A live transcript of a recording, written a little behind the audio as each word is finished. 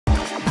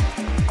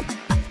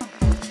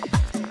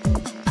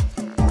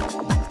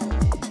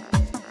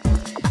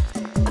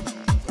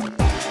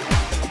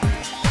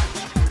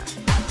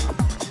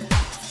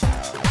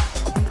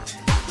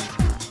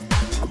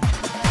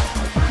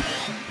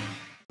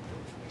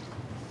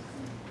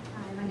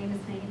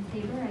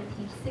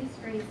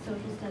6th grade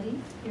social studies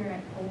here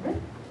at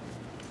Colbert.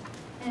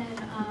 And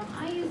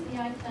I use the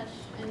iTouch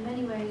in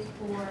many ways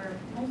for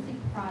mostly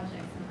projects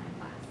in my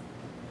class.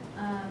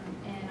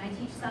 And I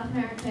teach South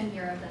America and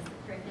Europe, that's the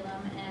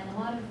curriculum, and a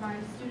lot of my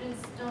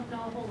students don't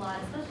know a whole lot,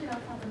 especially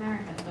about South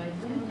America. So I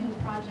do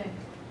a project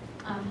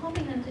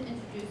helping them to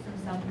introduce them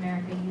to South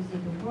America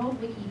using the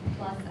World Wiki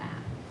Plus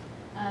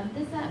app.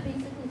 This app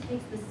basically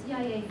takes the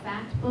CIA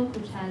fact book,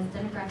 which has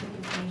demographic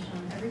information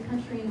on every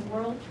country in the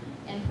world,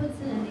 and puts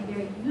it in a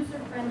very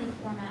user-friendly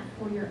format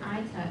for your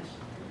iTouch.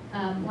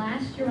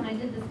 Last year when I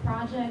did this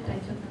project, I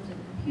took them to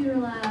the computer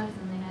labs,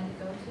 and they had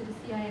to go to the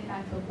CIA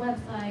fact book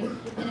website,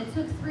 and it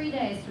took 3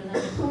 days for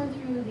them to pour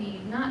through the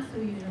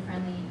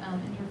not-so-user-friendly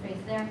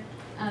interface there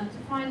to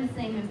find the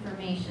same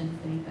information.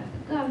 So you've got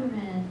the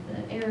government,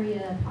 the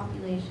area,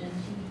 population,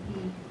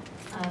 GDP.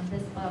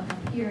 This button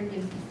up here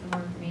gives you some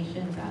more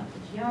information about the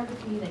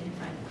geography, they can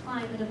find the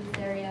climate of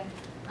this area.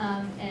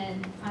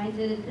 And I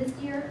did it this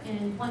year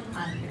in 1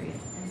 class period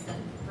instead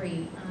of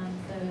 3.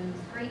 So it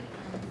was great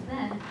because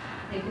then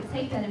they could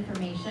take that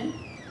information,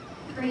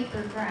 create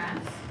their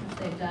graphs, which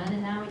they've done,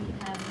 and now we can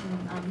have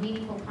some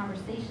meaningful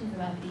conversations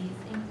about these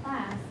in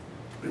class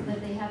so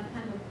that they have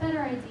kind of a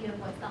better idea of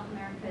what South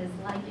America is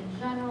like in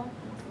general.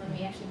 So when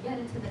we actually get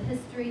into the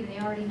history, they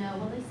already know,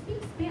 well, they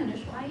speak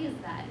Spanish, why is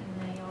that?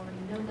 And they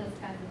already know those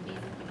kinds of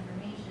basic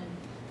information.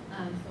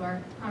 So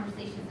our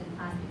conversations in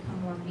class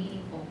become more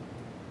meaningful.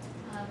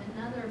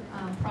 Another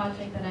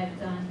project that I've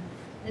done,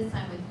 this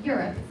time with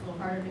Europe, it's a little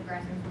harder to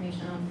grasp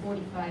information on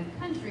 45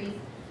 countries.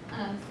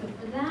 So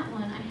for that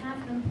one, I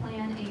have them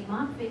plan a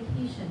mock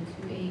vacation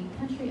to a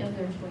country of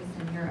their choice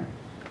in Europe.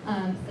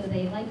 So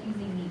they like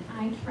using the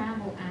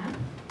iTravel app,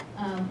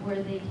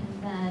 where they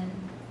can then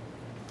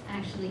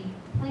actually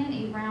plan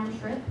a round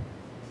trip,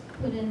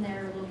 put in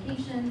their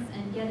locations,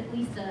 and get at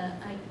least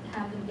I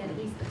have them get at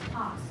least the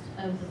cost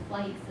of the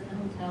flights and the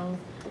hotels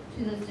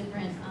to those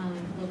different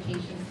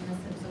locations. And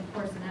this is, of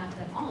course, an app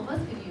that all of us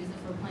could use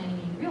if we're planning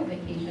a real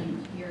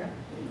vacation to Europe.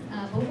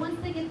 But once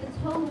they get the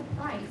total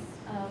price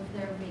of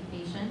their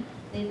vacation,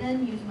 they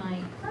then use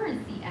my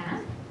currency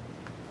app,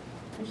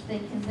 which they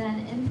can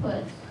then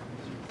input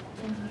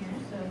in here.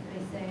 So if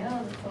they say,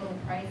 oh, the total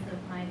price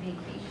of my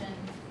vacation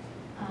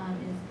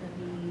is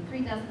going to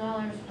be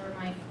 $3,000 for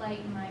my flight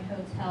and my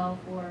hotel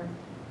for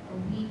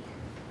a week,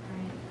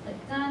 right?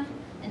 Click done,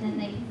 and then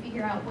they can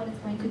figure out what it's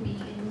going to be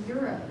in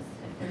euros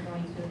if they're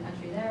going to a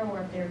country there,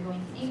 or if they're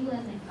going to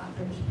England, they've got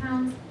British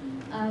pounds.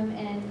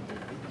 And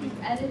if you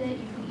edit it,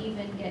 you can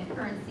even get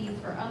currencies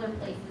for other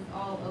places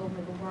all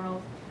over the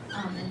world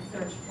and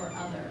search for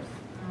others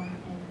and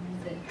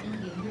use it.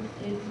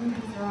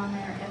 Rupees are on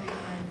there, every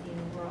currency in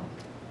the world.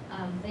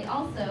 They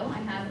also, I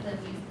have them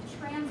use the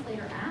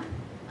translator app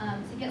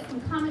to get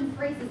some common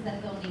phrases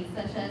that they'll need,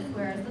 such as,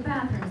 where is the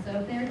bathroom? So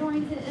if they're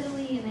going to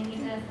Italy and they need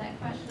to ask that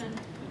question,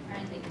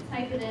 right, they can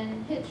type it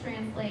in, hit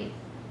translate,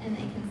 and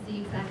they can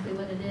see exactly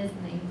what it is,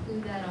 and they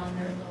include that on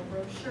their little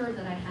brochure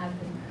that I have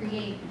them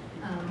create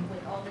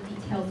with all the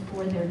details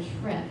for their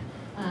trip.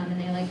 And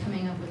they like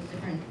coming up with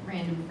different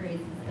random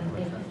phrases that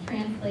they can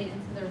translate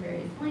into their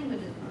various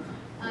languages.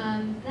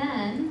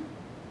 Then,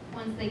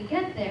 once they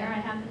get there, I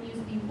have them use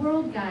the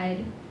World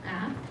Guide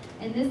app,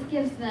 and this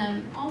gives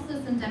them also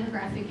some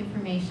demographic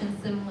information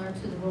similar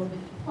to the World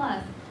Wiki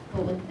Plus,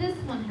 but what this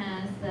one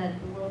has that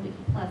the World Wiki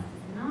Plus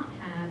does not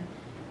have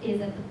is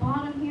at the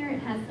bottom here, it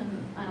has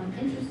some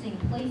interesting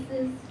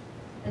places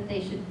that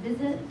they should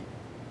visit.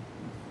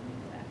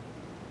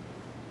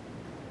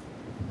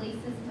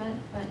 Places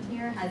button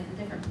here has the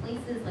different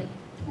places, like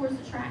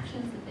tourist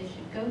attractions that they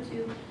should go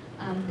to.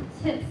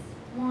 The tips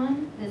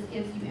one, this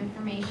gives you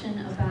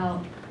information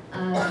about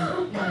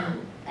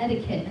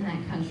etiquette in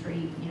that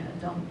country.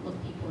 Don't look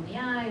people in the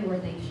eye, or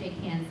they shake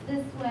hands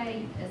this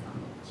way, you kiss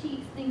on the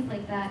cheeks, things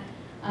like that.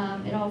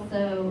 It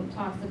also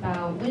talks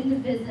about when to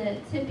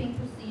visit, tipping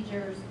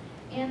procedures,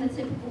 and the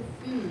typical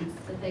foods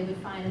that they would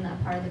find in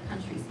that part of the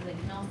country, so they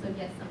can also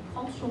get some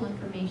cultural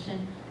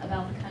information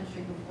about the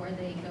country before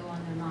they go on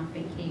their mock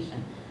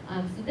vacation.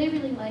 So they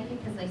really like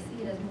it because I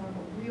see it as more of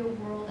a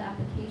real-world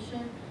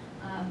application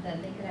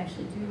that they could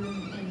actually do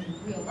in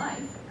real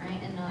life,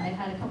 right? And I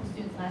had a couple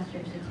students last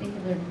year actually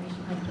take their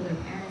information home to their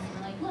parents and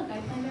were like, look,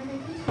 I planned our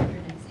vacation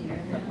here next year.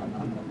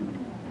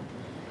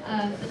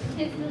 But the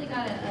kids really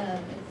got a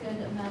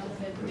good amount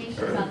of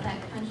information about that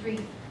country.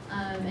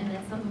 And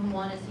then some of them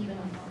wanted to even,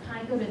 can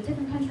I go to a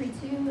different country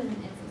too? And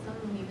so some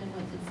of them even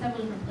went to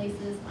several different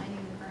places, finding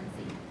the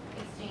currency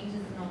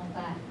exchanges and all of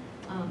that.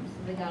 So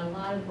they got a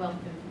lot of wealth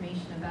of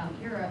information about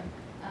Europe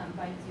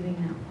by doing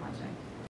that project.